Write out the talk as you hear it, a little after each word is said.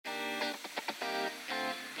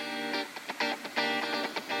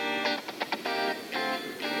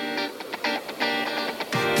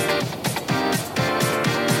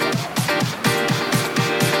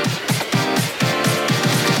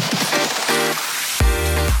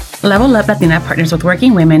Level Up Latina partners with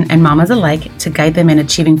working women and mamas alike to guide them in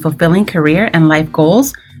achieving fulfilling career and life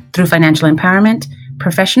goals through financial empowerment,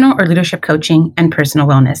 professional or leadership coaching, and personal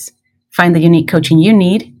wellness. Find the unique coaching you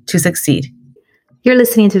need to succeed. You're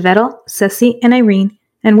listening to Vettel, Ceci, and Irene,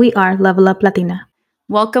 and we are Level Up Latina.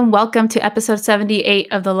 Welcome to episode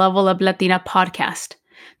 78 of the Level Up Latina podcast.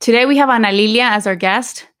 Today we have Ana Lilia as our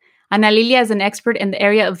guest. Ana Lilia is an expert in the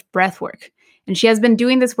area of breathwork, and she has been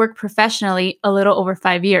doing this work professionally a little over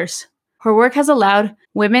 5 years. Her work has allowed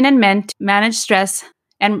women and men to manage stress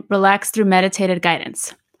and relax through meditated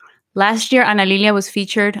guidance. Last year, Ana Lilia was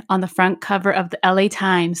featured on the front cover of the LA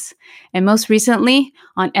Times, and most recently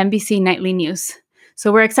on NBC Nightly News.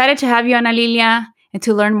 So we're excited to have you, Ana Lilia, and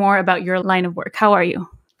to learn more about your line of work. How are you?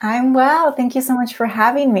 I'm well. Thank you so much for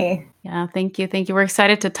having me. Yeah, thank you. We're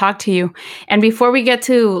excited to talk to you. And before we get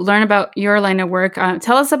to learn about your line of work,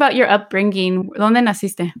 tell us about your upbringing. ¿Dónde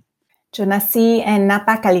naciste? Yo nací en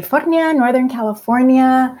Napa, California, Northern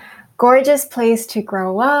California. Gorgeous place to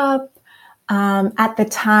grow up. At the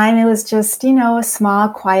time, it was just, a small,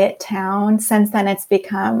 quiet town. Since then, it's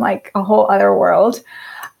become like a whole other world.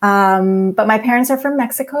 But my parents are from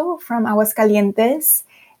Mexico, from Aguascalientes.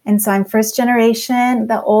 And so I'm first generation,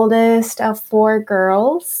 the oldest of 4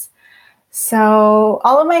 girls. So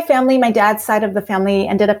all of my family, my dad's side of the family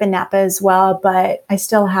ended up in Napa as well, but I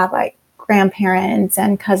still have like grandparents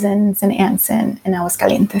and cousins and aunts in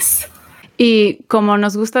Aguascalientes. Y como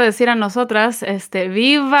nos gusta decir a nosotras,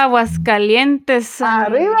 ¡viva Aguascalientes!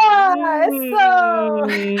 ¡Arriba! ¡Eso!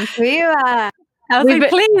 ¡Viva! I was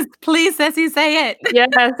like, please, Ceci, say it. Yes,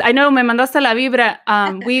 I know, me mandaste la vibra.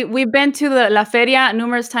 We've been to la feria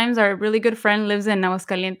numerous times. Our really good friend lives in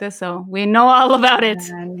Aguascalientes, so we know all about it.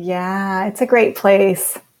 Yeah, it's a great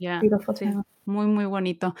place. Yeah. Beautiful town. Muy, muy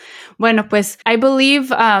bonito. Bueno, pues I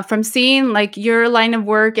believe from seeing like your line of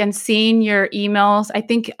work and seeing your emails, I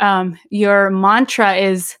think your mantra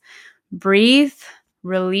is breathe,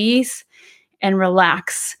 release, and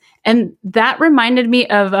relax. And that reminded me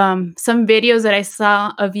of some videos that I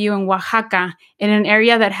saw of you in Oaxaca in an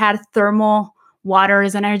area that had thermal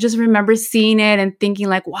waters. And I just remember seeing it and thinking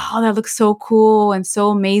like, wow, that looks so cool and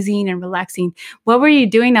so amazing and relaxing. What were you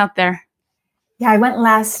doing out there? Yeah, I went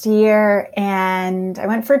last year and I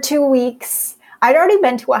went for 2 weeks. I'd already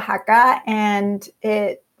been to Oaxaca, and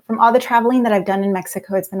from all the traveling that I've done in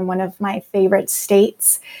Mexico, it's been one of my favorite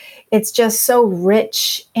states. It's just so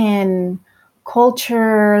rich in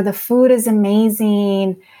culture. The food is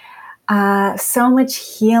amazing. So much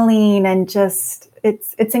healing, and just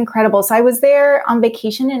it's incredible. So I was there on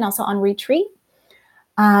vacation and also on retreat.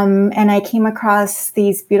 And I came across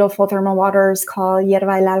these beautiful thermal waters called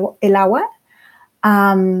Hierva el Agua.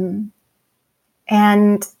 And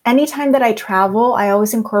anytime that I travel, I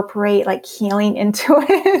always incorporate like healing into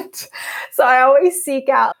it. So I always seek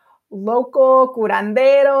out local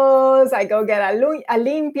curanderos. I go get a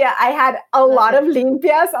limpia. I had a lot of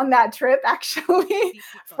limpias on that trip, actually,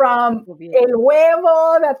 from el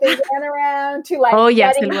huevo that they ran around to like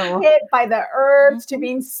getting hit by the herbs to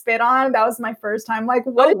being spit on. That was my first time. Like,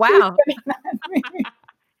 what? Wow! To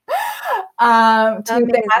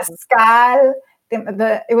the temazcal.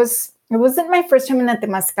 It wasn't my first time in the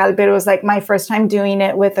temazcal, but it was like my first time doing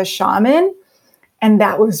it with a shaman. And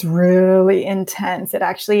that was really intense. It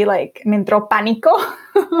actually like me entró pánico.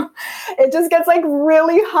 It just gets like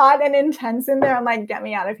really hot and intense in there. I'm like, get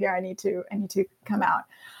me out of here. I need to come out.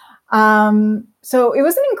 So it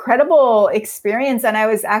was an incredible experience. And I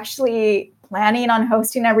was actually planning on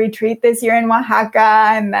hosting a retreat this year in Oaxaca.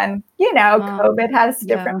 And then, COVID has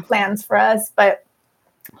different plans for us, but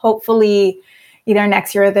hopefully either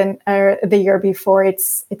next year or the year before,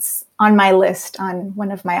 it's on my list on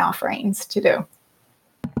one of my offerings to do.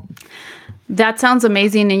 That sounds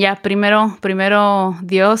amazing. And yeah, primero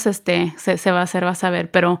Dios se va a hacer, vas a ver.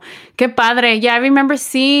 Pero qué padre. Yeah, I remember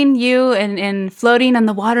seeing you and floating on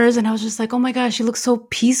the waters, and I was just like, oh my gosh, you look so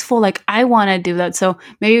peaceful. Like, I want to do that. So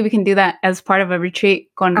maybe we can do that as part of a retreat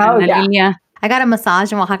con Ana Lilia. I got a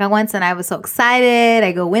massage in Oaxaca once, and I was so excited.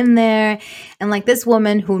 I go in there, and like this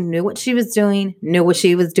woman who knew what she was doing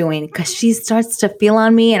because she starts to feel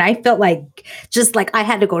on me, and I felt like just like I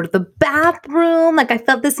had to go to the bathroom. Like I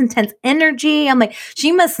felt this intense energy. I'm like,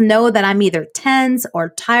 she must know that I'm either tense or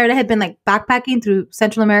tired. I had been like backpacking through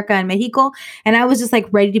Central America and Mexico, and I was just like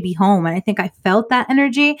ready to be home. And I think I felt that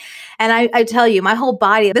energy. And I tell you, my whole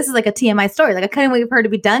body, this is like a TMI story. Like I couldn't wait for her to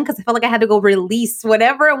be done because I felt like I had to go release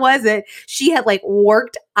whatever it was that she she had like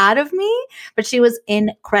worked out of me, but she was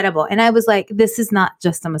incredible. And I was like, this is not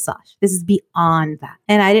just a massage. This is beyond that.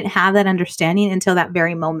 And I didn't have that understanding until that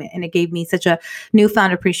very moment. And it gave me such a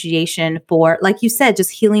newfound appreciation for, like you said,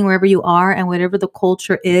 just healing wherever you are and whatever the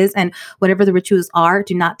culture is and whatever the rituals are,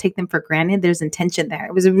 do not take them for granted. There's intention there.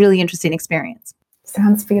 It was a really interesting experience.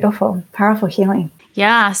 Sounds beautiful. Powerful healing.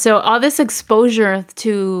 Yeah. So all this exposure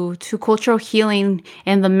to cultural healing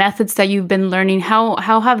and the methods that you've been learning, how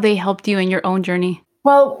have they helped you in your own journey?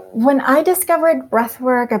 Well, when I discovered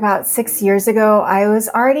breathwork about 6 years ago, I was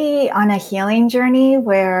already on a healing journey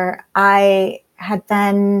where I had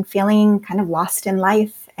been feeling kind of lost in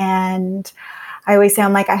life. And I always say,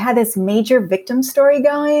 I had this major victim story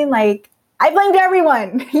going. Like, I blamed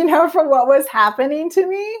everyone, for what was happening to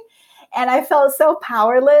me. And I felt so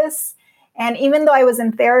powerless. And even though I was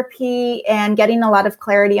in therapy and getting a lot of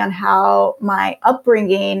clarity on how my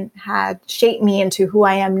upbringing had shaped me into who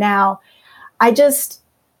I am now, I just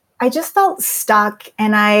felt stuck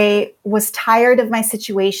and I was tired of my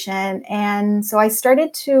situation. And so I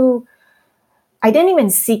didn't even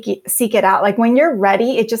seek it out. Like when you're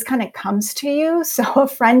ready, it just kind of comes to you. So a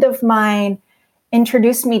friend of mine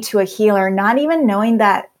introduced me to a healer, not even knowing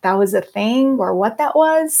that was a thing or what that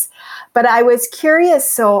was. But I was curious.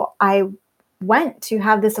 So I went to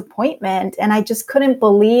have this appointment and I just couldn't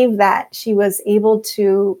believe that she was able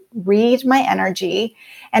to read my energy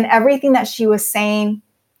and everything that she was saying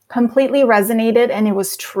completely resonated and it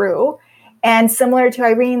was true. And similar to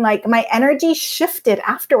Irene, like my energy shifted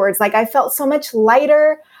afterwards. Like I felt so much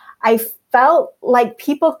lighter. I felt like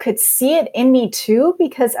people could see it in me too,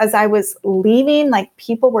 because as I was leaving, like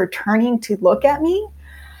people were turning to look at me.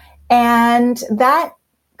 And that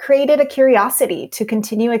created a curiosity to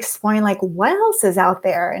continue exploring like what else is out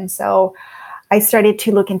there. And so I started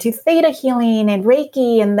to look into theta healing and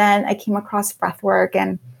Reiki, and then I came across breathwork.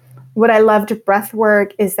 And what I loved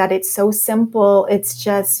breathwork is that it's so simple. It's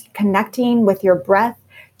just connecting with your breath,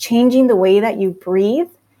 changing the way that you breathe,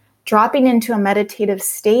 dropping into a meditative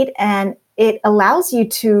state, and it allows you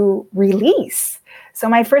to release. So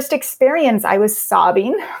my first experience, I was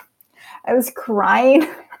sobbing. I was crying,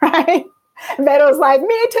 right? Veto's like,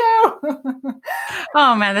 me too.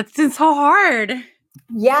 Oh man, that's so hard.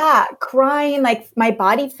 Yeah, crying, like my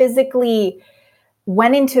body physically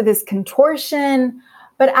went into this contortion.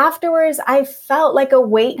 But afterwards, I felt like a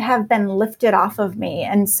weight have been lifted off of me.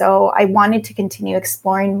 And so I wanted to continue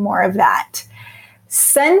exploring more of that.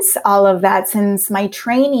 Since all of that, since my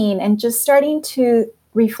training and just starting to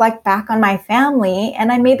reflect back on my family,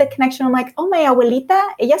 and I made the connection. I'm like, oh, my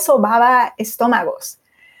abuelita, ella sobaba estómagos.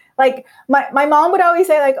 Like my mom would always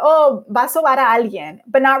say like, oh, va a sobar a alguien,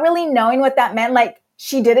 but not really knowing what that meant. Like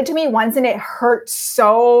she did it to me once and it hurt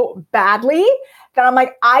so badly that I'm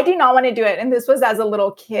like, I do not want to do it. And this was as a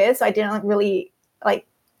little kid. So I didn't really like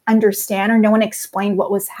understand or no one explained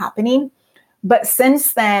what was happening. But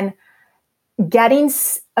since then, getting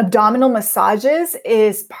abdominal massages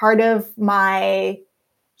is part of my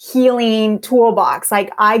healing toolbox.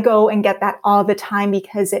 Like I go and get that all the time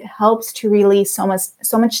because it helps to release so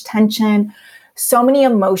much tension, so many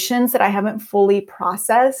emotions that I haven't fully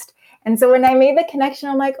processed. And so when I made the connection,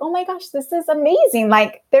 I'm like, oh my gosh, this is amazing.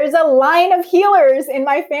 Like there's a line of healers in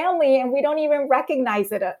my family and we don't even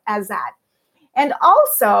recognize it as that. And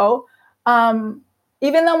also,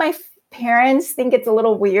 even though my parents think it's a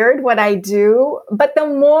little weird what I do, but the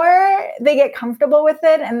more they get comfortable with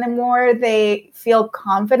it and the more they feel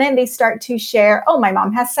confident, they start to share, oh, my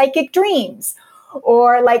mom has psychic dreams.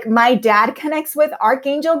 Or like my dad connects with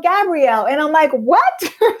Archangel Gabriel. And I'm like, what?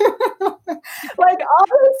 Like all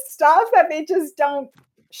this stuff that they just don't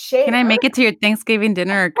share. Can I make it to your Thanksgiving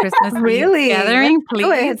dinner or Christmas Really? gathering,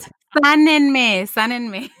 please?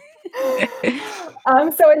 Sánenme.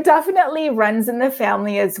 So it definitely runs in the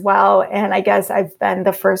family as well. And I guess I've been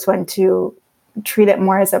the first one to treat it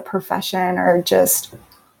more as a profession or just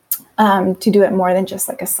to do it more than just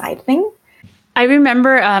like a side thing. I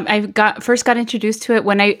remember I first got introduced to it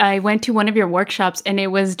when I went to one of your workshops, and it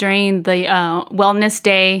was during the wellness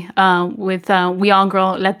day with We All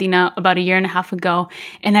Grow Latina about 1.5 years ago.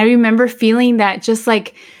 And I remember feeling that just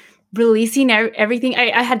like releasing everything.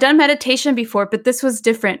 I had done meditation before, but this was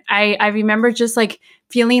different. I remember just like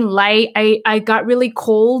feeling light. I got really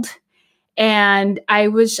cold. And I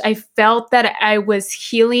felt that I was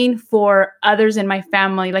healing for others in my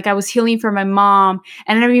family. Like I was healing for my mom.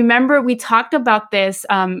 And I remember we talked about this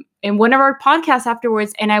in one of our podcasts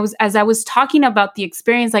afterwards. And as I was talking about the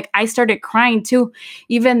experience, like I started crying too,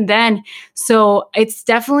 even then. So it's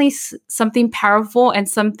definitely something powerful and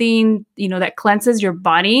something, that cleanses your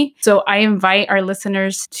body. So I invite our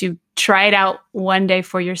listeners to try it out one day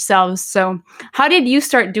for yourselves. So how did you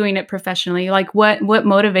start doing it professionally? Like what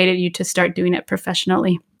motivated you to start doing it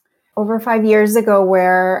professionally? Over 5 years ago,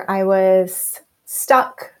 where I was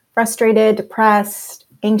stuck, frustrated, depressed,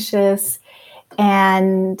 anxious,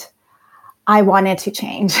 and I wanted to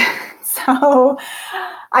change. So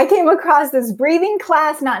I came across this breathing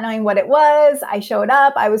class, not knowing what it was. I showed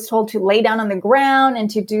up. I was told to lay down on the ground and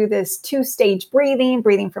to do this 2-stage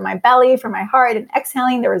breathing from my belly, from my heart, and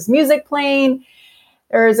exhaling. There was music playing.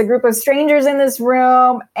 There was a group of strangers in this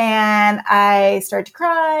room, and I started to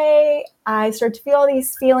cry. I started to feel all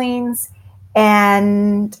these feelings,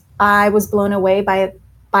 and I was blown away by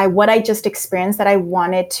what I just experienced, that I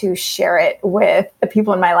wanted to share it with the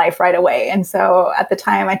people in my life right away. And so at the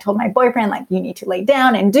time I told my boyfriend, like, you need to lay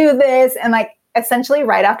down and do this. And like, essentially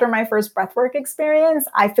right after my first breathwork experience,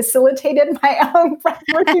 I facilitated my own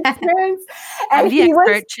breathwork experience. And I'm the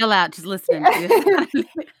expert. Chill out, just listening to you.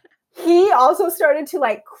 He also started to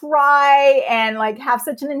like cry and like have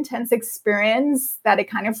such an intense experience that it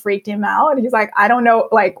kind of freaked him out. He's like, I don't know,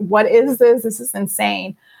 like, what is this? This is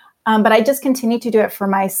insane. But I just continued to do it for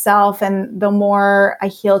myself. And the more I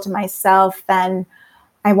healed myself, then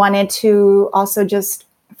I wanted to also just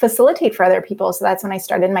facilitate for other people. So that's when I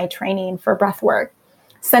started my training for breathwork.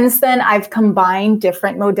 Since then, I've combined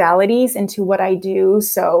different modalities into what I do.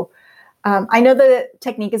 So I know the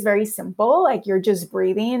technique is very simple, like you're just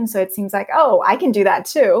breathing. So it seems like, oh, I can do that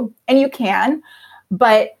too. And you can.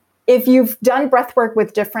 But if you've done breathwork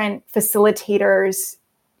with different facilitators,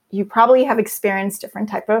 you probably have experienced different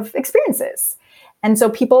type of experiences. And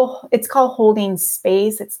so it's called holding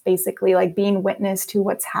space. It's basically like being witness to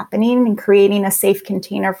what's happening and creating a safe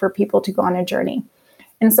container for people to go on a journey.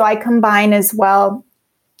 And so I combine as well.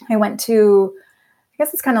 I went to, I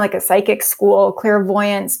guess it's kind of like a psychic school,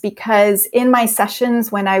 clairvoyance, because in my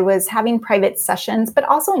sessions, when I was having private sessions, but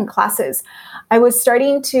also in classes, I was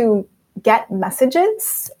starting to get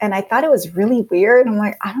messages, and I thought it was really weird. I'm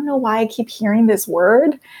like, I don't know why I keep hearing this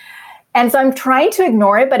word. And so I'm trying to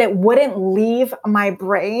ignore it, but it wouldn't leave my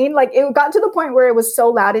brain. Like it got to the point where it was so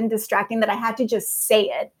loud and distracting that I had to just say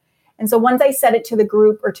it. And so once I said it to the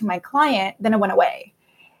group or to my client, then it went away.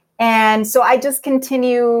 And so I just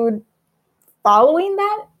continued following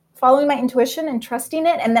my intuition and trusting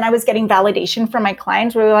it. And then I was getting validation from my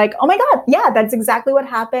clients where they're like, oh my God, yeah, that's exactly what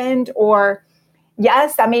happened. Or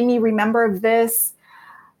yes, that made me remember this.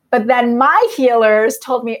 But then my healers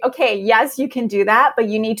told me, okay, yes, you can do that, but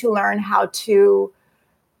you need to learn how to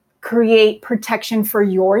create protection for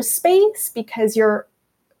your space because you're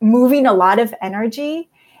moving a lot of energy.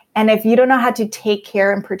 And if you don't know how to take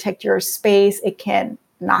care and protect your space, it can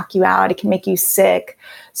knock you out. It can make you sick.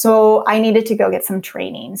 So I needed to go get some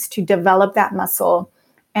trainings to develop that muscle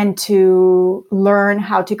and to learn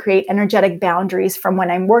how to create energetic boundaries from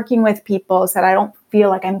when I'm working with people so that I don't feel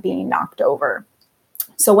like I'm being knocked over.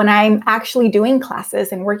 So when I'm actually doing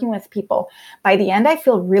classes and working with people, by the end, I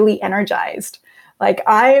feel really energized. Like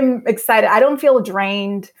I'm excited. I don't feel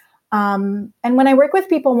drained. And when I work with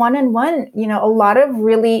people one-on-one, a lot of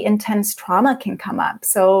really intense trauma can come up.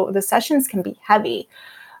 So the sessions can be heavy,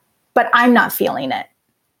 but I'm not feeling it.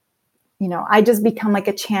 I just become like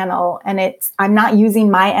a channel, and I'm not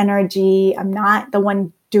using my energy. I'm not the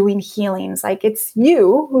one doing healings. Like it's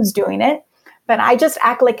you who's doing it, but I just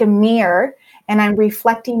act like a mirror, and I'm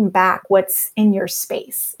reflecting back what's in your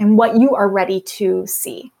space and what you are ready to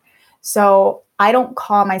see. So I don't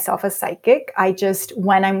call myself a psychic. I just,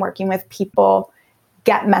 when I'm working with people,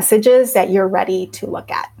 get messages that you're ready to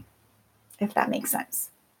look at, if that makes sense.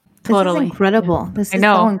 Totally. This is incredible. Yeah. This is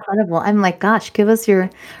so incredible. I'm like, gosh, give us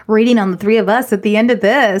your rating on the three of us at the end of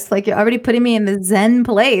this. Like you're already putting me in the Zen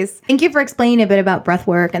place. Thank you for explaining a bit about breath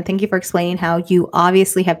work. And thank you for explaining how you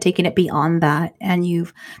obviously have taken it beyond that. And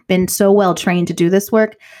you've been so well trained to do this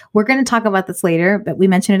work. We're going to talk about this later, but we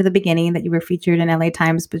mentioned at the beginning that you were featured in LA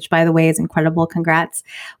Times, which by the way is incredible. Congrats.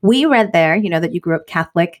 We read there, that you grew up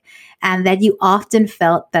Catholic and that you often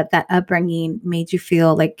felt that upbringing made you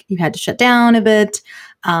feel like you had to shut down a bit,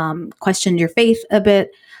 question your faith a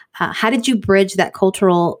bit. How did you bridge that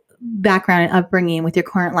cultural background and upbringing with your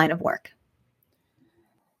current line of work?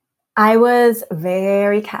 I was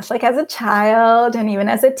very Catholic as a child and even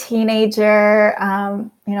as a teenager.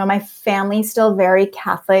 My family's still very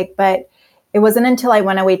Catholic, but it wasn't until I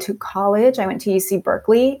went away to college. I went to UC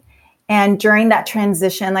Berkeley. And during that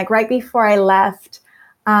transition, like right before I left,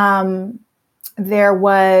 there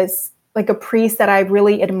was like a priest that I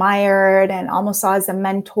really admired and almost saw as a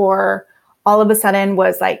mentor, all of a sudden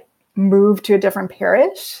was like moved to a different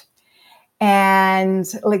parish. And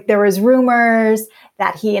like there was rumors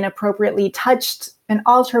that he inappropriately touched an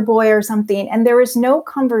altar boy or something. And there was no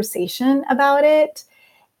conversation about it.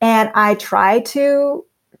 And I tried to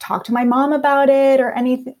talk to my mom about it or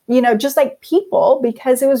anything, just like people,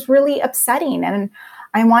 because it was really upsetting. And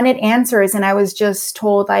I wanted answers. And I was just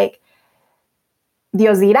told like,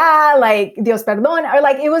 Dios dirá, like Dios perdona, or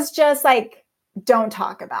like, it was just like, don't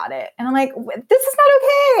talk about it. And I'm like, this is not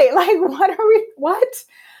okay. Like, what?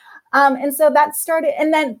 And so that started,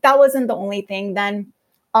 and then that wasn't the only thing. Then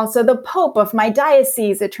also the Pope of my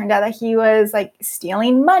diocese, it turned out that he was like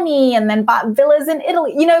stealing money and then bought villas in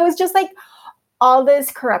Italy. It was just like all this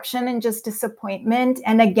corruption and just disappointment.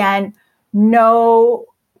 And again, no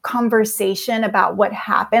conversation about what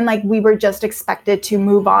happened. Like we were just expected to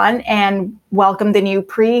move on and welcome the new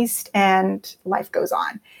priest and life goes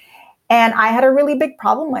on. And I had a really big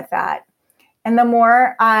problem with that. And the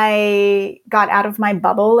more I got out of my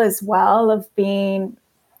bubble as well of being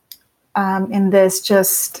in this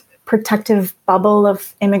just protective bubble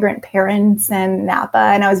of immigrant parents and Napa,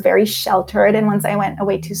 and I was very sheltered. And once I went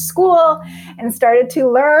away to school and started to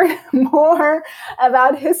learn more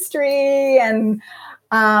about history, and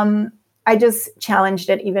I just challenged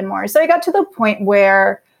it even more. So I got to the point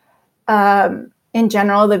where in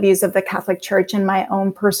general, the views of the Catholic Church and my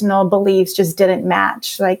own personal beliefs just didn't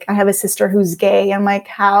match. Like I have a sister who's gay. I'm like,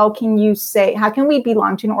 how can we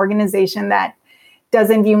belong to an organization that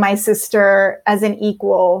doesn't view my sister as an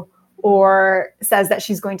equal or says that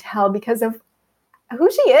she's going to hell because of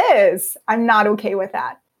who she is? I'm not okay with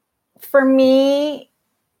that. For me,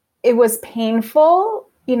 it was painful,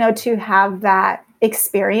 to have that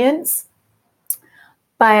experience.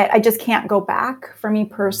 But I just can't go back. For me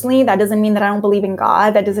personally, that doesn't mean that I don't believe in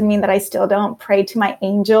God. That doesn't mean that I still don't pray to my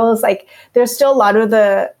angels. Like there's still a lot of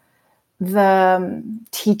the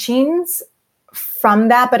teachings from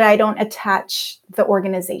that, but I don't attach the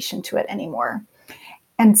organization to it anymore.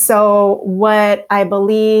 And so what I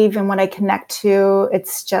believe and what I connect to,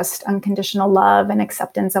 it's just unconditional love and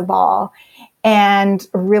acceptance of all. And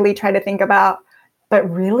really try to think about, but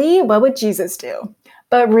really, what would Jesus do?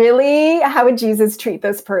 But really, how would Jesus treat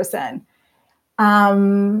this person?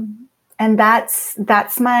 And that's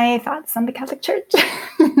my thoughts on the Catholic Church.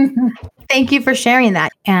 Thank you for sharing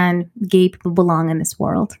that. And gay people belong in this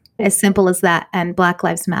world. As simple as that. And Black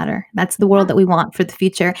Lives Matter. That's the world that we want for the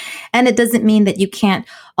future. And it doesn't mean that you can't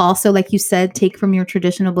also, like you said, take from your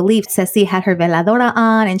traditional beliefs. Ceci had her veladora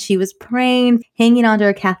on and she was praying, hanging on to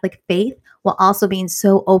her Catholic faith, while also being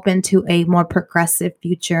so open to a more progressive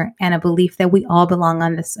future and a belief that we all belong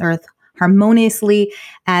on this earth harmoniously,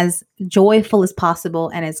 as joyful as possible,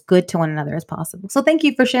 and as good to one another as possible. So thank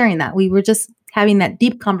you for sharing that. We were just having that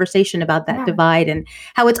deep conversation about that divide and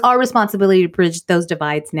how it's our responsibility to bridge those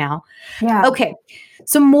divides now. Yeah. Okay.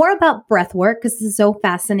 So more about breath work, because this is so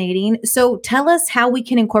fascinating. So tell us how we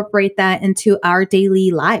can incorporate that into our daily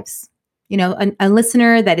lives. A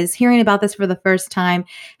listener that is hearing about this for the first time,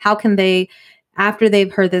 how can they, after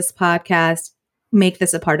they've heard this podcast, make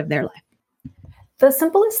this a part of their life? The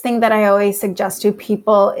simplest thing that I always suggest to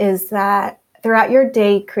people is that throughout your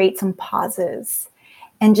day, create some pauses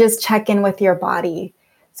and just check in with your body.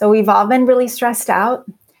 So we've all been really stressed out.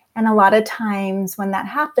 And a lot of times when that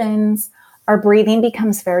happens, our breathing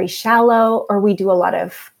becomes very shallow, or we do a lot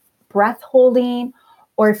of breath holding,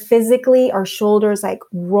 or physically our shoulders like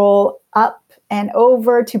roll up and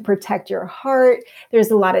over to protect your heart.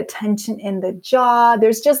 There's a lot of tension in the jaw.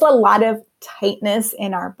 There's just a lot of tightness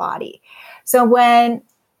in our body. So when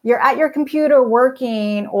you're at your computer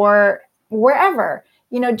working or wherever,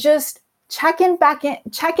 just check in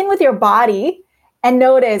with your body and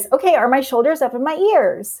notice, okay, are my shoulders up in my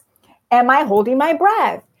ears? Am I holding my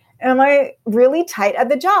breath? Am I really tight at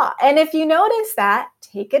the jaw? And if you notice that,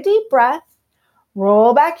 take a deep breath,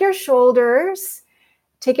 roll back your shoulders,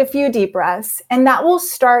 take a few deep breaths, and that will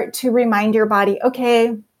start to remind your body,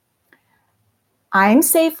 okay, I'm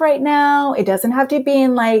safe right now. It doesn't have to be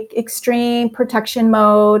in like extreme protection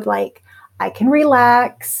mode. Like I can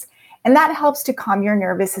relax. And that helps to calm your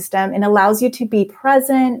nervous system and allows you to be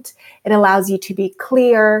present. It allows you to be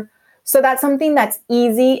clear. So that's something that's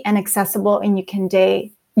easy and accessible and you can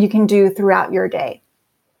do throughout your day.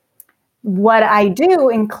 What I do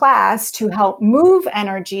in class to help move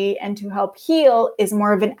energy and to help heal is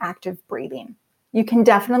more of an active breathing. You can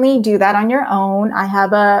definitely do that on your own. I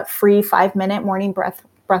have a free 5-minute morning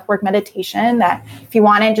breathwork meditation that if you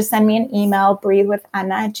want it, just send me an email,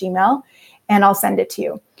 breathewithanna@gmail.com, and I'll send it to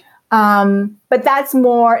you. But that's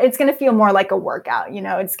more, it's going to feel more like a workout.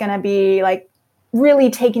 It's going to be like really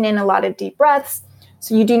taking in a lot of deep breaths.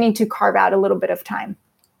 So you do need to carve out a little bit of time.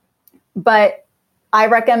 But I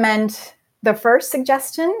recommend the first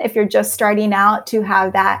suggestion, if you're just starting out, to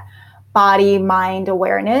have that body, mind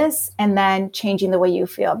awareness, and then changing the way you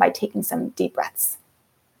feel by taking some deep breaths.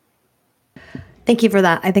 Thank you for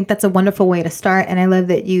that. I think that's a wonderful way to start. And I love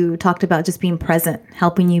that you talked about just being present,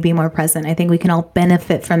 helping you be more present. I think we can all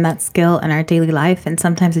benefit from that skill in our daily life. And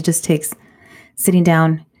sometimes it just takes sitting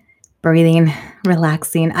down, breathing,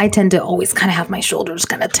 relaxing. I tend to always kind of have my shoulders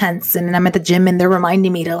kind of tense, and I'm at the gym and they're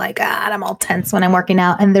reminding me to like, I'm all tense when I'm working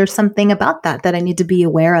out. And there's something about that I need to be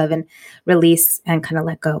aware of and release and kind of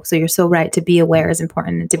let go. So you're so right. To be aware is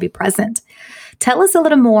important and to be present. Tell us a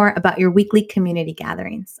little more about your weekly community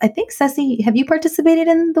gatherings. I think, Ceci, have you participated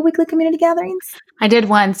in the weekly community gatherings? I did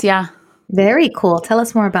once, yeah. Very cool. Tell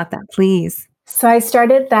us more about that, please. So I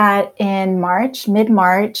started that in March,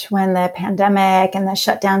 mid-March, when the pandemic and the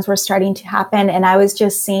shutdowns were starting to happen. And I was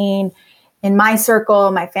just seeing in my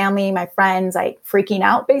circle, my family, my friends, like freaking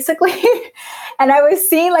out basically. And I was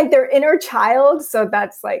seeing like their inner child. So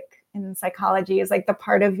that's like in psychology is like the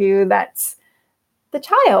part of you that's the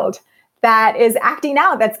child that is acting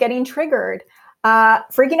out, that's getting triggered,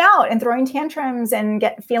 freaking out and throwing tantrums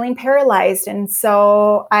and feeling paralyzed. And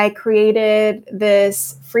so I created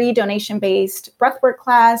this free donation-based breathwork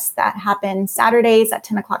class that happens Saturdays at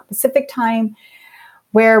 10 o'clock Pacific time,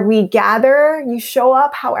 where we gather, you show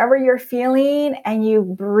up however you're feeling, and you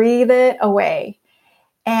breathe it away.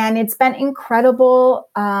 And it's been incredible.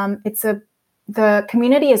 The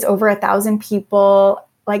community is over 1,000 people.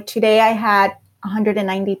 Like today I had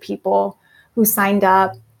 190 people who signed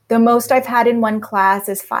up. The most I've had in one class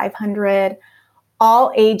is 500.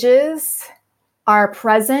 All ages are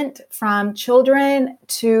present, from children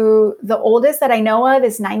to the oldest that I know of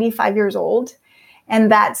is 95 years old.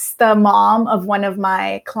 And that's the mom of one of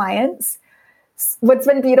my clients. What's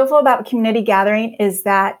been beautiful about community gathering is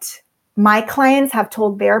that my clients have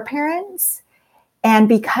told their parents. And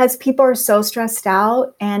because people are so stressed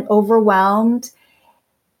out and overwhelmed,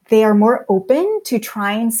 they are more open to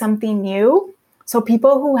trying something new. So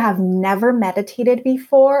people who have never meditated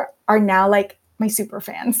before are now like my super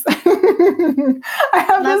fans. I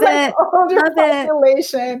have Love this like older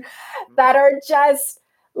population that are just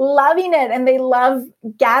loving it, and they love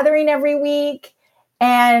gathering every week.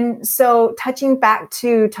 And so touching back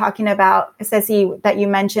to talking about, Ceci, that you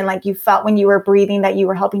mentioned, like you felt when you were breathing that you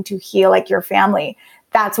were helping to heal like your family.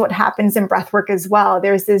 That's what happens in breathwork as well.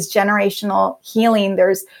 There's this generational healing.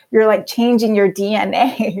 You're like changing your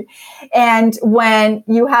DNA. And when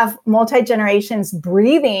you have multi-generations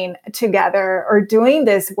breathing together or doing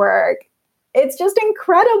this work, it's just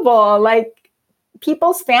incredible. Like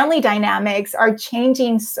people's family dynamics are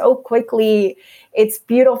changing so quickly. It's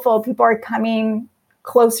beautiful. People are coming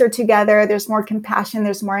closer together. There's more compassion.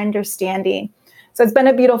 There's more understanding. So it's been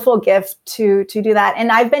a beautiful gift to do that.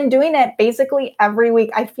 And I've been doing it basically every week.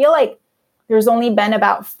 I feel like there's only been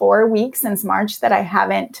about 4 weeks since March that I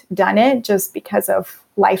haven't done it, just because of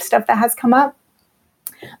life stuff that has come up.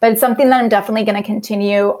 But it's something that I'm definitely going to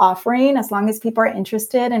continue offering as long as people are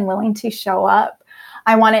interested and willing to show up.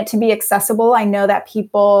 I want it to be accessible. I know that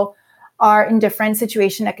people are in different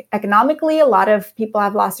situations economically. A lot of people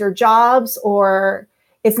have lost their jobs, or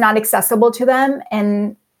it's not accessible to them.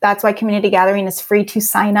 And that's why community gathering is free to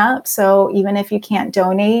sign up. So even if you can't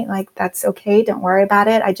donate, like that's okay. Don't worry about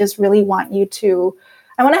it. I just really want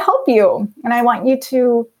I want to help you. And I want you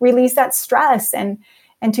to release that stress and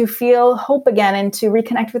to feel hope again, and to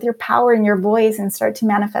reconnect with your power and your voice and start to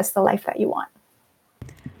manifest the life that you want.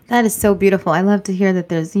 That is so beautiful. I love to hear that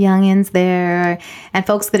there's youngins there and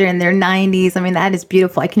folks that are in their 90s. I mean, that is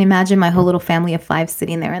beautiful. I can imagine my whole little family of 5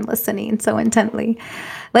 sitting there and listening so intently.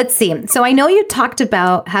 Let's see. So I know you talked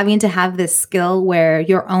about having to have this skill where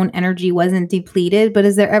your own energy wasn't depleted, but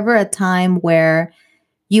is there ever a time where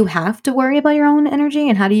you have to worry about your own energy,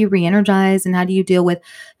 and how do you re-energize, and how do you deal with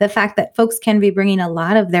the fact that folks can be bringing a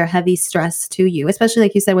lot of their heavy stress to you, especially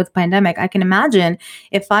like you said with the pandemic? I can imagine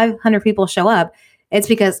if 500 people show up, it's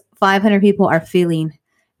because 500 people are feeling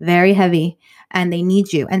very heavy and they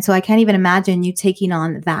need you. And so I can't even imagine you taking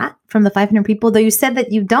on that from the 500 people, though you said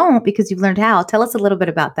that you don't because you've learned how. Tell us a little bit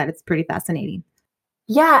about that. It's pretty fascinating.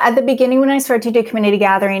 Yeah, at the beginning when I started to do community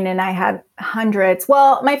gathering and I had hundreds,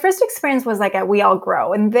 well, my first experience was like at We All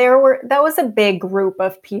Grow. And that was a big group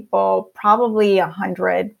of people, probably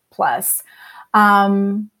 100 plus.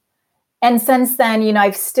 And since then,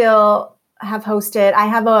 I've still have hosted, I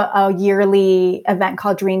have a yearly event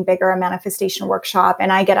called Dream Bigger, a manifestation workshop,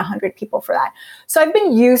 and I get 100 people for that. So I've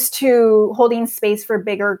been used to holding space for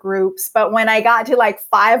bigger groups, but when I got to like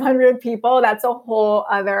 500 people, that's a whole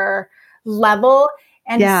other level.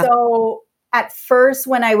 And so at first,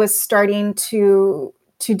 when I was starting to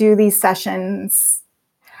do these sessions,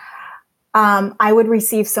 I would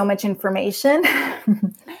receive so much information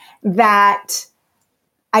that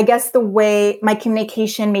I guess the way my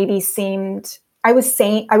communication maybe seemed, I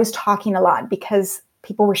was talking a lot because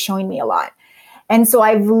people were showing me a lot. And so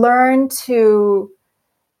I've learned to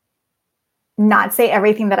not say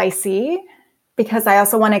everything that I see, because I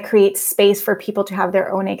also want to create space for people to have their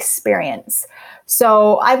own experience.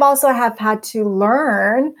 So I've also had to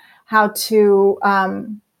learn how to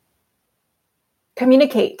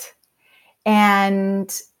communicate.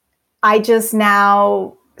 And I just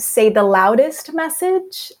now say the loudest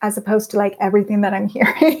message as opposed to like everything that I'm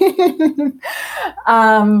hearing.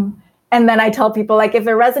 And then I tell people, like, if it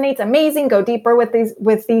resonates, amazing, go deeper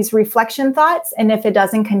with these reflection thoughts. And if it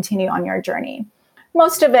doesn't, continue on your journey.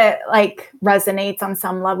 Most of it like resonates on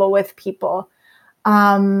some level with people.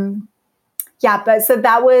 But so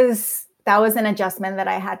that was an adjustment that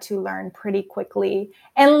I had to learn pretty quickly.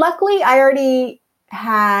 And luckily I already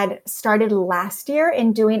had started last year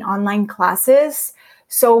in doing online classes.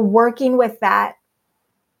 So working with that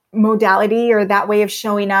modality or that way of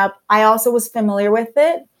showing up, I also was familiar with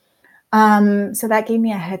it. So that gave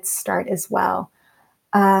me a head start as well.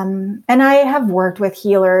 And I have worked with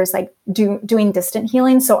healers, like doing distant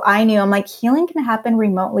healing. So I knew, I'm like, healing can happen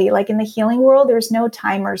remotely. Like in the healing world, there's no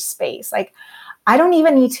time or space. Like I don't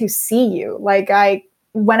even need to see you. Like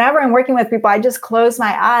whenever I'm working with people, I just close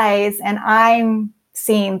my eyes and I'm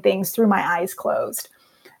seeing things through my eyes closed.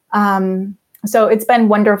 So it's been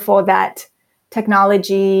wonderful that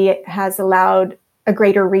technology has allowed a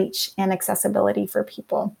greater reach and accessibility for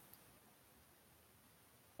people.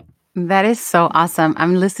 That is so awesome.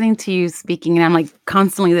 I'm listening to you speaking and I'm like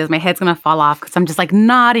constantly, my head's going to fall off because I'm just like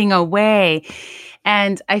nodding away.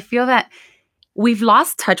 And I feel that we've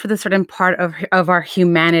lost touch with a certain part of our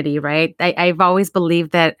humanity, right? I've always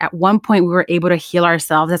believed that at one point we were able to heal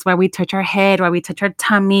ourselves. That's why we touch our head, why we touch our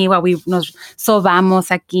tummy, why we nos sobamos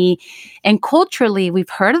aquí. And culturally, we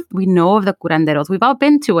know of the curanderos. We've all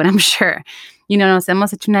been to it, I'm sure. Nos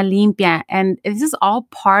hemos hecho una limpia. And this is all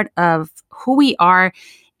part of who we are.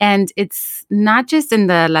 And it's not just in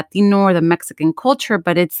the Latino or the Mexican culture,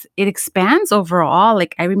 but it expands overall.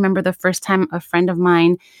 Like I remember the first time a friend of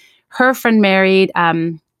mine, her friend married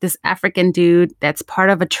this African dude that's part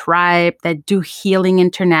of a tribe that do healing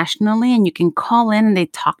internationally, and you can call in and they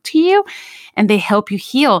talk to you and they help you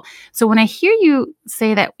heal. So when I hear you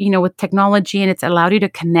say that, with technology and it's allowed you to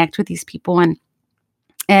connect with these people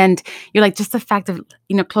and you're like, just the fact of,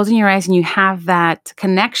 closing your eyes and you have that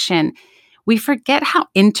connection, we forget how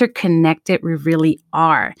interconnected we really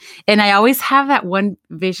are. And I always have that one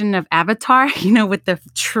vision of Avatar, with the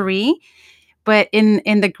tree. But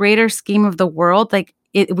in the greater scheme of the world, like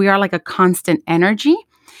we are like a constant energy.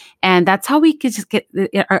 And that's how we could just get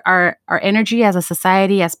our energy as a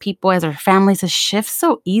society, as people, as our families to shift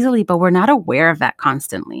so easily, but we're not aware of that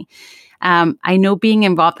constantly. I know being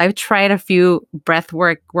involved, I've tried a few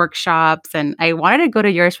breathwork workshops and I wanted to go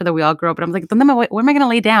to yours for the We All Grow, but I'm like, where am I going to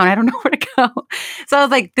lay down? I don't know where to go. So I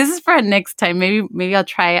was like, this is for next time. Maybe I'll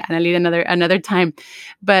try it and I'll lead another time.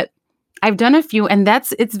 But I've done a few and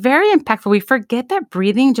it's very impactful. We forget that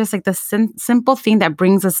breathing, just like the simple thing that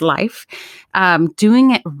brings us life,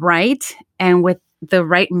 doing it right and with the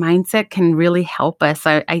right mindset can really help us.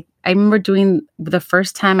 I remember doing the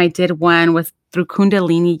first time I did one was through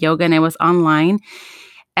Kundalini yoga and it was online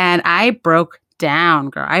and I broke down,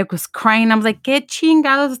 girl. I was crying. I was like, ¿Qué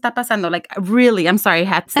chingados está pasando? Like, really, I'm sorry I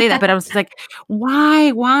had to say that, but I was like,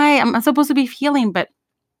 why? I'm supposed to be healing, but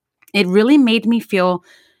it really made me feel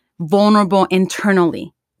vulnerable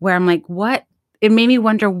internally where I'm like, what? It made me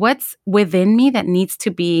wonder what's within me that needs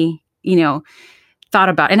to be, thought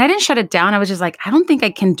about. And I didn't shut it down. I was just like, I don't think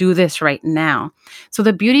I can do this right now. So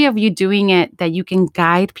the beauty of you doing it, that you can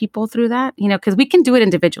guide people through that, because we can do it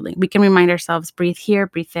individually. We can remind ourselves, breathe here,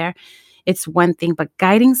 breathe there. It's one thing, but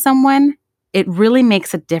guiding someone, it really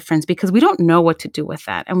makes a difference because we don't know what to do with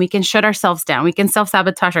that. And we can shut ourselves down. We can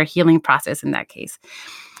self-sabotage our healing process in that case.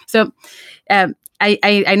 So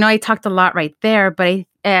I know I talked a lot right there, but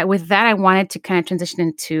with that, I wanted to kind of transition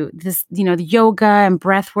into this, the yoga and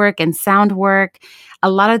breath work and sound work.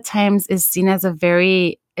 A lot of times is seen as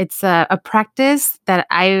it's a practice that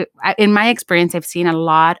in my experience, I've seen a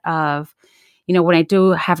lot of,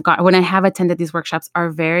 when I have attended these workshops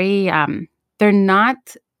are very, they're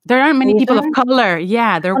not There aren't many people of Asian? color.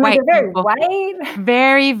 Yeah, they're Oh, no, white they're very people. white.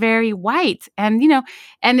 Very, very white. And,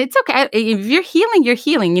 and it's okay. If you're healing, you're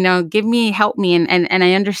healing, help me. And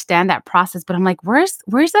I understand that process, but I'm like, where's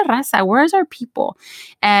the raza? Where's our people?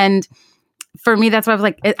 And for me, that's why I was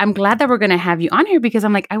like, I'm glad that we're going to have you on here, because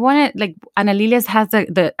I'm like, I want to, like, Ana Lilia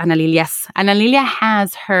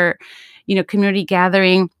has her, community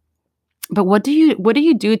gathering. But what do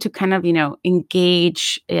you do to kind of,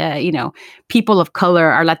 engage, people of color,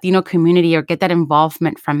 our Latino community, or get that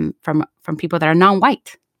involvement from people that are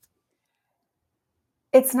non-white?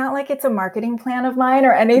 It's not like it's a marketing plan of mine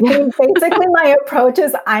or anything. Yeah. Basically, my approach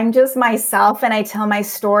is I'm just myself and I tell my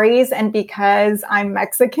stories. And because I'm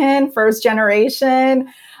Mexican, first generation,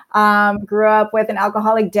 grew up with an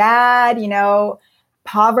alcoholic dad,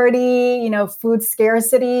 poverty, food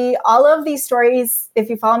scarcity, all of these stories. If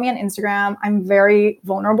you follow me on Instagram, I'm very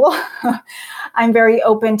vulnerable. I'm very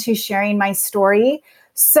open to sharing my story.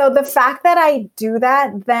 So the fact that I do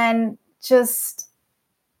that, then just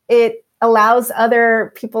it allows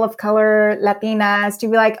other people of color, Latinas, to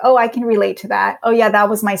be like, oh, I can relate to that. Oh, yeah, that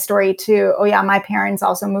was my story too. Oh, yeah, my parents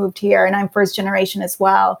also moved here and I'm first generation as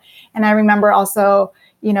well. And I remember also,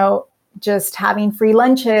 just having free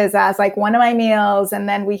lunches as like one of my meals. And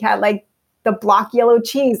then we had like the block yellow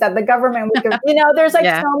cheese that the government would give. There's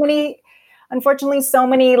like so many, unfortunately, so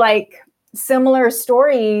many like similar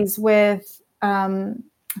stories with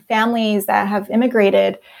families that have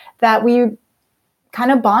immigrated that we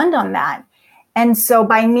kind of bond on that. And so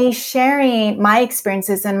by me sharing my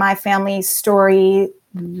experiences and my family's story,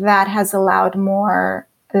 that has allowed more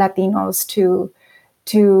Latinos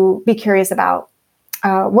to be curious about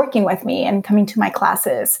working with me and coming to my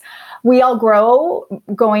classes. We All Grow,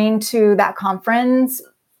 going to that conference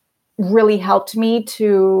really helped me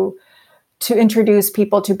to introduce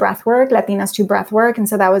people to breathwork, Latinas to breathwork. And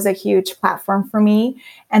so that was a huge platform for me.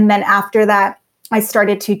 And then after that, I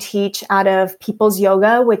started to teach out of People's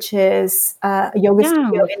Yoga, which is a yoga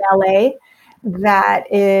studio in LA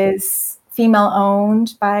that is female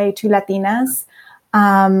owned by two Latinas.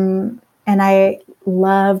 And I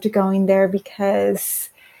loved going there because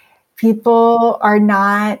people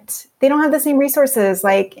they don't have the same resources.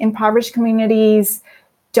 Like impoverished communities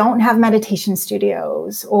don't have meditation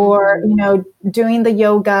studios, or, doing the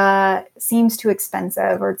yoga seems too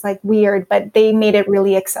expensive or it's like weird, but they made it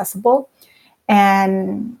really accessible.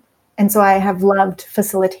 And so I have loved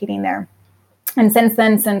facilitating there. And since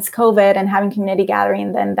COVID and having community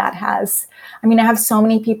gathering, then I have so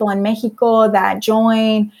many people in Mexico that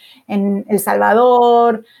join, in El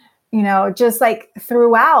Salvador, just like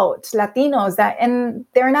throughout, Latinos and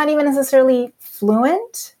they're not even necessarily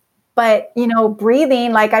fluent, but,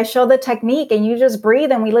 breathing, like I show the technique and you just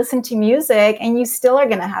breathe and we listen to music and you still are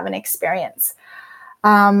going to have an experience.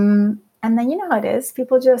 And then you know how it is.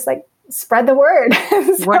 People just like spread the word.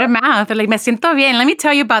 Word of mouth. They're like, me siento bien. Let me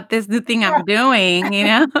tell you about this new thing I'm doing,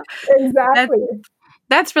 Exactly.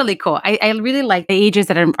 That's really cool. I really like the ages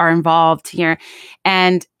that are involved here.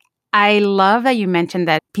 And I love that you mentioned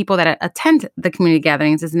that people that attend the community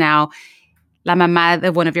gatherings is now la mamá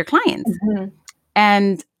of one of your clients. Mm-hmm.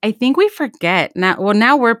 And I think we forget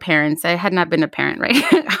now we're parents. I had not been a parent, right?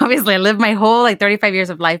 Obviously, I lived my whole 35 years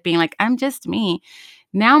of life being like, I'm just me.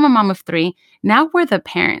 Now I'm a mom of 3. Now we're the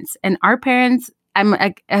parents, and our parents,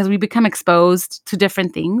 as we become exposed to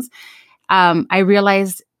different things, I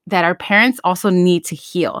realized that our parents also need to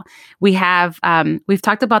heal. We've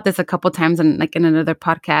talked about this a couple of times in another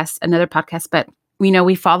podcast, but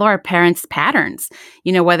we follow our parents' patterns,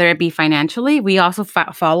 whether it be financially, we also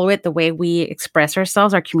follow it the way we express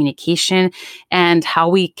ourselves, our communication, and how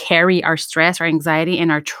we carry our stress, our anxiety,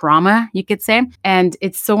 and our trauma, you could say. And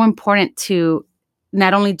it's so important to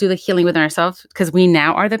not only do the healing within ourselves, because we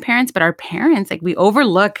now are the parents, but our parents, we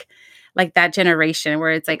overlook that generation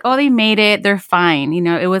where it's like, oh, they made it, they're fine.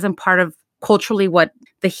 It wasn't part of culturally what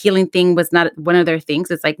the healing thing was, not one of their things.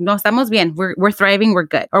 It's like, no, estamos bien, we're thriving, we're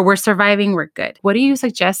good, or we're surviving, we're good. What do you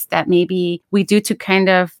suggest that maybe we do to kind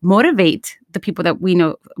of motivate the people that we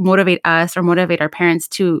know, motivate us or motivate our parents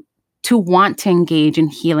to want to engage in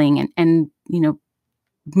healing and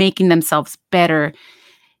making themselves better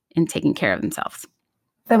in taking care of themselves?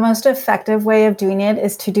 The most effective way of doing it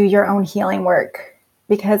is to do your own healing work.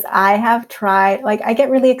 Because I have tried, I get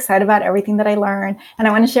really excited about everything that I learn and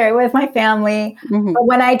I want to share it with my family. Mm-hmm. But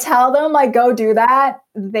when I tell them, go do that,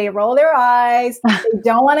 they roll their eyes. They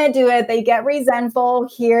don't want to do it. They get resentful.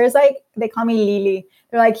 They call me Lili.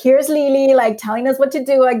 They're like, here's Lili, telling us what to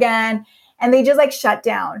do again. And they just shut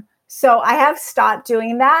down. So I have stopped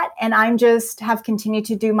doing that. And I'm just have continued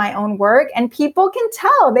to do my own work. And people can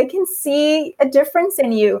tell, they can see a difference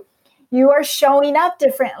in you. You are showing up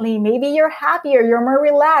differently. Maybe you're happier, you're more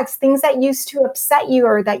relaxed. Things that used to upset you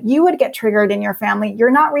or that you would get triggered in your family,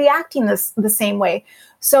 you're not reacting the same way.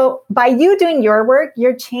 So by you doing your work,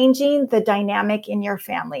 you're changing the dynamic in your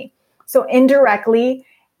family. So indirectly,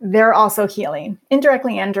 they're also healing,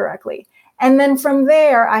 indirectly and directly. And then from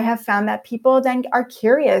there, I have found that people then are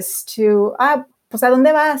curious to, pues, ¿a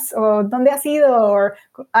dónde vas? O ¿dónde has ido? Or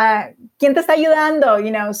 ¿quién te está ayudando?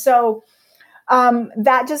 You know, so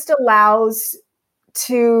that just allows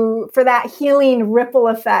for that healing ripple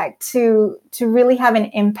effect to really have an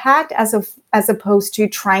impact as opposed to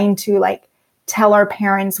trying to like tell our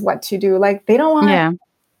parents what to do. Like they don't want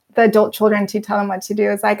the adult children to tell them what to do.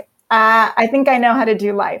 It's like, I think I know how to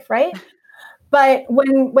do life, right? But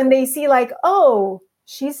when they see like, oh,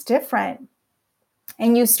 she's different,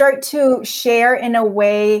 and you start to share in a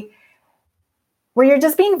way where you're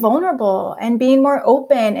just being vulnerable and being more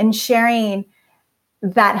open and sharing,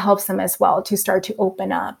 that helps them as well to start to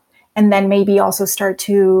open up. And then maybe also start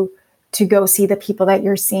to go see the people that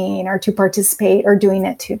you're seeing or to participate or doing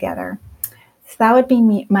it together. So that would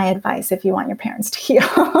be my advice if you want your parents to heal.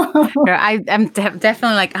 I'm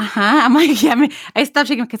definitely like, I'm like, yeah. I stopped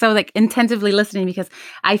shaking because I was like intensively listening because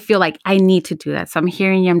I feel like I need to do that. So I'm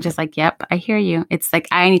hearing you. I'm just like, yep, I hear you. It's like,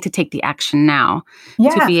 I need to take the action now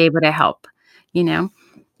to be able to help, you know,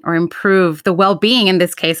 or improve the well-being in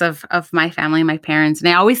this case of my family, my parents. And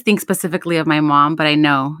I always think specifically of my mom, but I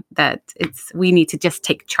know that we need to just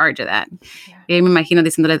take charge of that. Yeah. Me imagino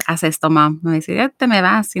diciéndole, haz esto, mom. And I say, ya te me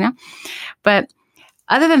vas, you know? But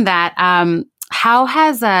other than that, how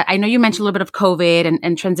has, I know you mentioned a little bit of COVID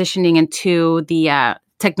and transitioning into the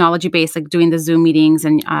technology-based, like doing the Zoom meetings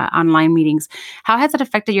and online meetings. How has it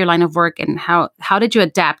affected your line of work, and how did you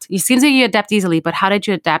adapt? It seems like you adapt easily, but how did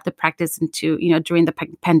you adapt the practice into, you know, during the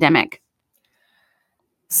pandemic?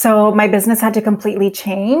 So my business had to completely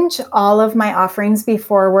change. All of my offerings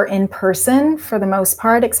before were in person for the most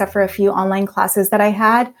part, except for a few online classes that I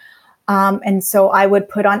had. And so I would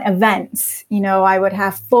put on events, you know, I would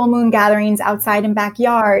have full moon gatherings outside in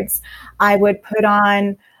backyards. I would put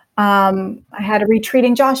on, I had a retreat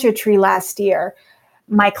in Joshua Tree last year.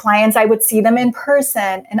 My clients, I would see them in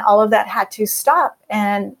person, and all of that had to stop.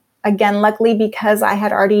 And again, luckily, because I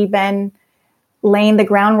had already been laying the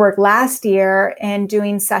groundwork last year and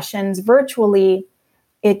doing sessions virtually,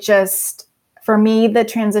 it just, for me, the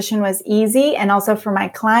transition was easy. And also for my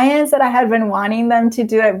clients that I had been wanting them to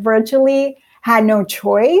do it virtually, had no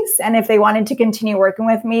choice. And if they wanted to continue working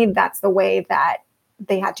with me, that's the way that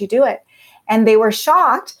they had to do it. And they were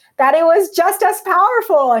shocked that it was just as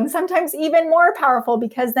powerful, and sometimes even more powerful,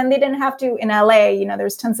 because then they didn't have to, in LA, you know,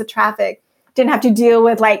 there's tons of traffic, didn't have to deal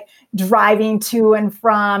with like driving to and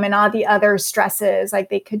from and all the other stresses. Like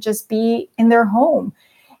they could just be in their home.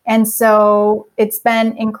 And so it's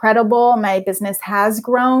been incredible. My business has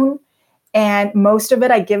grown, and most of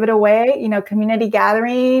it, I give it away. You know, community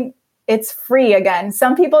gathering, it's free again.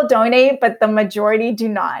 Some people donate, but the majority do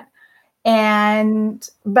not.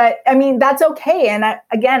 But I mean, that's okay. And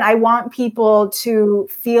I want people to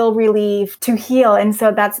feel relief, to heal. And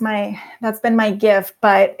so that's been my gift,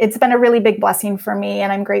 but it's been a really big blessing for me.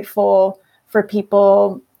 And I'm grateful for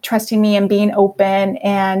people trusting me and being open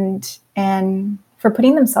and for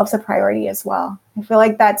putting themselves a priority as well. I feel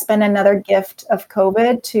like that's been another gift of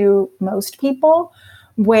COVID to most people,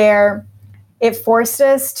 where it forced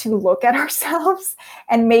us to look at ourselves,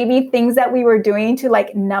 and maybe things that we were doing to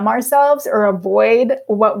like numb ourselves or avoid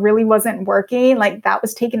what really wasn't working, like that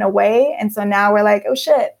was taken away. And so now we're like, oh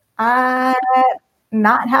shit, I'm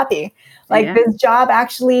not happy. Like this job,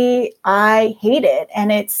 actually, I hate it,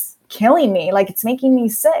 and it's killing me. Like it's making me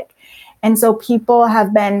sick. And so people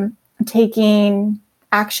have been taking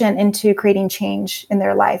action into creating change in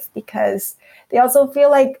their life, because they also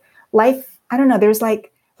feel like life, I don't know, there's like,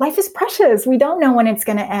 life is precious. We don't know when it's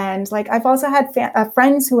going to end. Like I've also had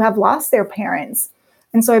friends who have lost their parents.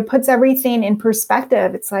 And so it puts everything in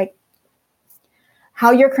perspective. It's like, how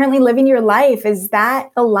you're currently living your life, is that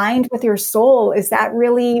aligned with your soul? Is that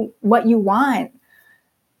really what you want?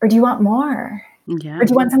 Or do you want more? Yeah. Or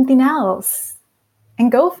do you want something else?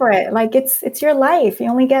 And go for it. Like it's your life. You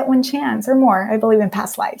only get one chance or more. I believe in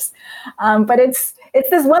past lives. But it's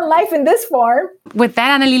this one life in this form. With that,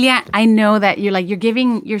 Ana Lilia, I know that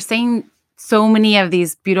you're saying so many of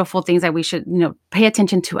these beautiful things that we should, you know, pay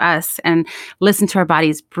attention to us and listen to our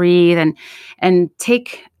bodies, breathe and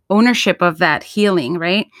take ownership of that healing,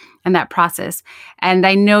 right? and that process. And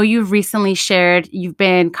I know you've recently shared, you've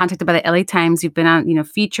been contacted by the LA Times, you've been on,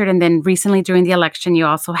 featured. And then recently during the election, you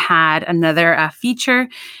also had another feature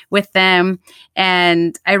with them.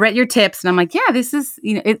 And I read your tips and I'm like, yeah, this is,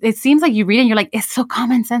 it seems like you read it and you're like, it's so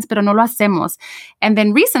common sense, pero no lo hacemos. And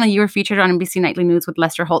then recently you were featured on NBC Nightly News with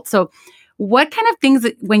Lester Holt. So what kind of things,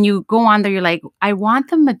 when you go on there, you're like, I want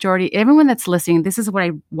the majority, everyone that's listening, this is what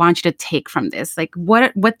I want you to take from this. Like,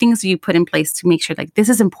 what things do you put in place to make sure, like, this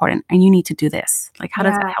is important and you need to do this? Like, how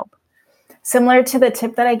does that help? Similar to the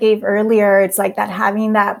tip that I gave earlier, it's like that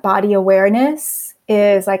having that body awareness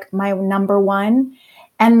is like my number one.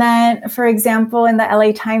 And then, for example, in the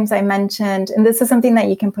LA Times, I mentioned, and this is something that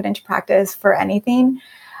you can put into practice for anything.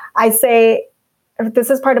 I say,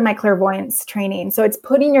 this is part of my clairvoyance training. So it's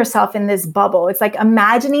putting yourself in this bubble. It's like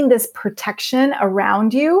imagining this protection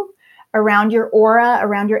around you, around your aura,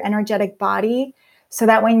 around your energetic body, so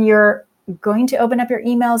that when you're going to open up your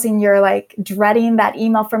emails and you're like dreading that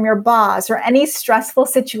email from your boss or any stressful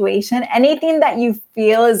situation, anything that you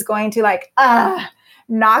feel is going to like,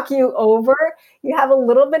 knock you over, you have a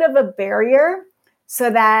little bit of a barrier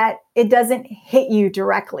so that it doesn't hit you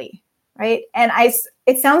directly. Right. And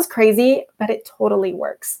it sounds crazy, but it totally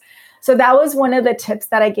works. So that was one of the tips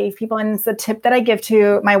that I gave people. And it's the tip that I give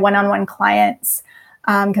to my one-on-one clients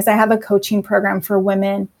because I have a coaching program for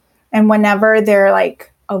women. And whenever they're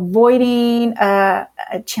like avoiding a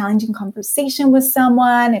challenging conversation with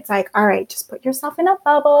someone, it's like, all right, just put yourself in a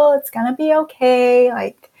bubble. It's going to be okay.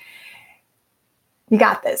 Like, you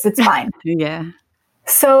got this. It's fine. Yeah.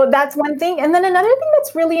 So that's one thing. And then another thing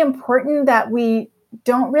that's really important that we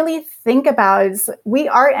don't really think about is we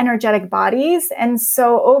are energetic bodies. And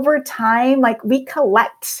so over time, like we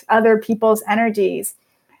collect other people's energies.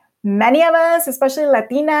 Many of us, especially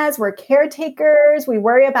Latinas, we're caretakers. We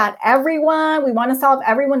worry about everyone. We want to solve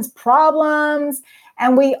everyone's problems.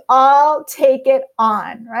 And we all take it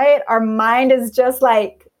on, right? Our mind is just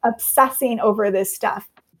like obsessing over this stuff.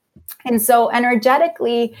 And so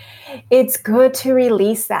energetically, it's good to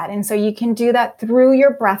release that. And so you can do that through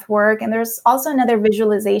your breath work. And there's also another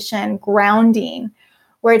visualization, grounding,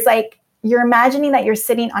 where it's like you're imagining that you're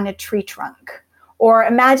sitting on a tree trunk, or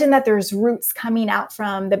imagine that there's roots coming out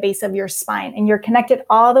from the base of your spine and you're connected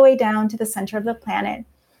all the way down to the center of the planet.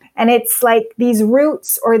 And it's like these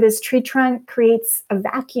roots or this tree trunk creates a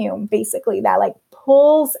vacuum, basically, that like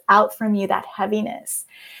pulls out from you that heaviness.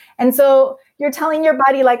 And so you're telling your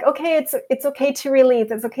body like, okay, it's okay to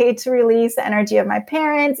release. It's okay to release the energy of my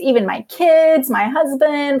parents, even my kids, my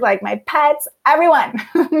husband, like my pets, everyone.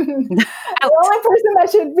 The only person that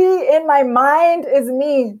should be in my mind is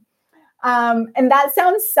me. And that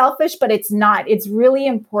sounds selfish, but it's not. It's really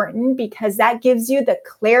important because that gives you the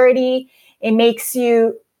clarity. It makes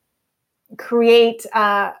you create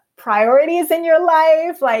priorities in your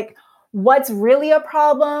life, like what's really a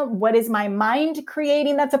problem? What is my mind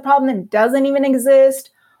creating that's a problem that doesn't even exist?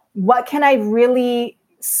 What can I really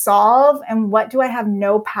solve? And what do I have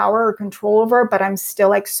no power or control over, but I'm still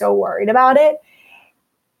like so worried about it?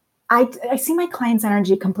 I see my clients'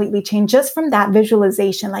 energy completely change just from that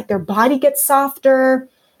visualization. Like their body gets softer,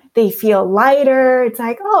 they feel lighter. It's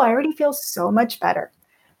like, oh, I already feel so much better.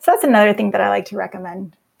 So that's another thing that I like to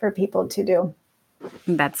recommend for people to do.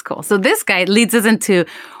 That's cool. So this guide leads us into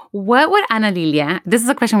what would Ana Lilia, this is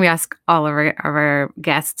a question we ask all of our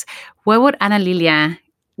guests, what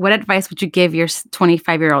advice would you give your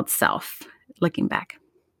 25-year-old self looking back?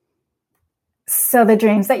 So the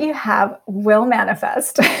dreams that you have will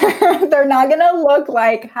manifest. They're not going to look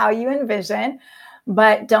like how you envision,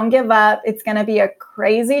 but don't give up. It's going to be a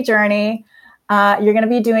crazy journey. You're going to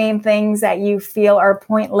be doing things that you feel are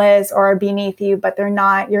pointless or are beneath you, but they're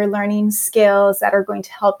not. You're learning skills that are going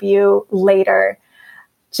to help you later.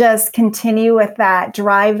 Just continue with that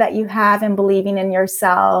drive that you have and believing in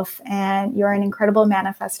yourself. And you're an incredible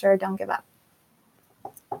manifester. Don't give up.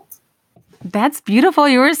 That's beautiful.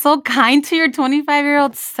 You were so kind to your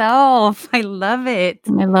 25-year-old self. I love it.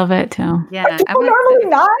 I love it too. Yeah. I'm normally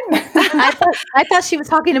not. I thought she was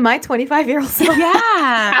talking to my 25-year-old self. Yeah.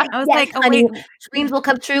 I was yes, like, oh, honey, wait. dreams will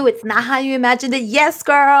come true. It's not how you imagined it. Yes,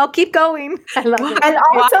 girl. Keep going. I love it. And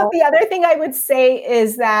also the other thing I would say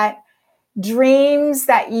is that dreams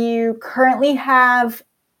that you currently have,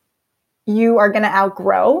 you are going to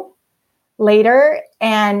outgrow later.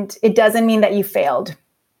 And it doesn't mean that you failed.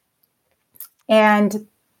 And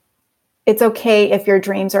it's okay if your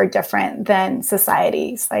dreams are different than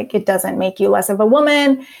society's. Like, it doesn't make you less of a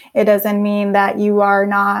woman. It doesn't mean that you are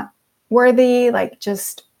not worthy. Like,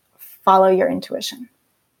 just follow your intuition.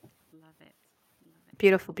 Love it.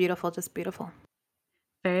 Beautiful, beautiful, just beautiful.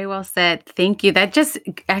 Very well said. Thank you. That just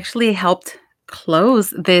actually helped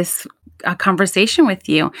close this conversation with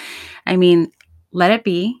you. I mean, let it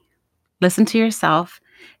be, listen to yourself,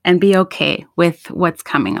 and be okay with what's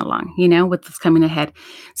coming along, what's coming ahead.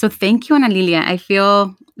 So thank you, Ana Lilia. I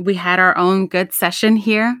feel we had our own good session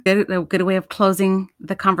here, a good way of closing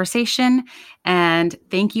the conversation. And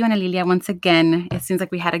thank you, Ana Lilia, once again. It seems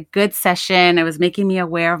like we had a good session. It was making me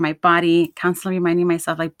aware of my body, constantly reminding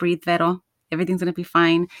myself, like, breathe, Vero. Everything's going to be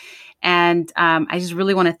fine. And I just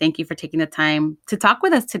really want to thank you for taking the time to talk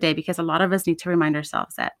with us today, because a lot of us need to remind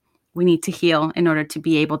ourselves that we need to heal in order to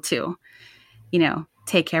be able to,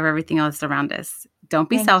 take care of everything else around us. Don't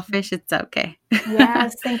be selfish. It's okay.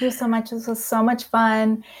 Yes. Thank you so much. This was so much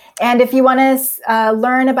fun. And if you want to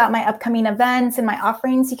learn about my upcoming events and my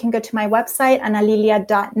offerings, you can go to my website,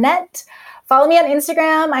 analilia.net. Follow me on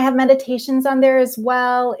Instagram. I have meditations on there as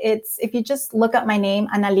well. If you just look up my name,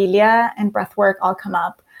 Ana Lilia, and Breathwork, all come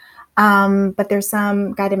up. But there's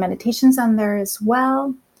some guided meditations on there as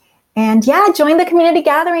well. And join the community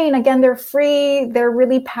gathering. Again, they're free. They're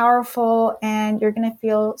really powerful. And you're going to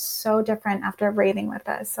feel so different after breathing with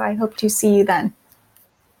us. So I hope to see you then.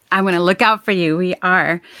 I'm going to look out for you. We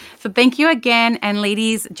are. So thank you again. And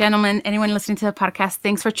ladies, gentlemen, anyone listening to the podcast,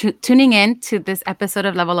 thanks for tuning in to this episode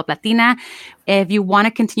of Level Up Latina. If you want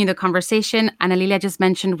to continue the conversation, Ana Lilia just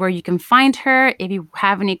mentioned where you can find her. If you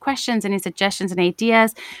have any questions, any suggestions and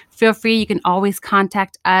ideas, feel free. You can always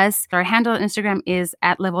contact us. Our handle on Instagram is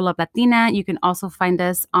 @LevelUpLatina. You can also find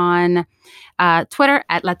us on Twitter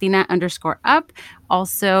 @Latina_up.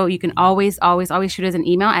 Also, you can always shoot us an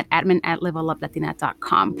email at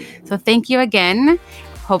admin@leveluplatina.com. So thank you again.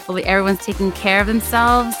 Hopefully everyone's taking care of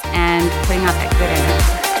themselves and putting out that good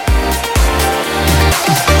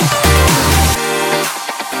energy.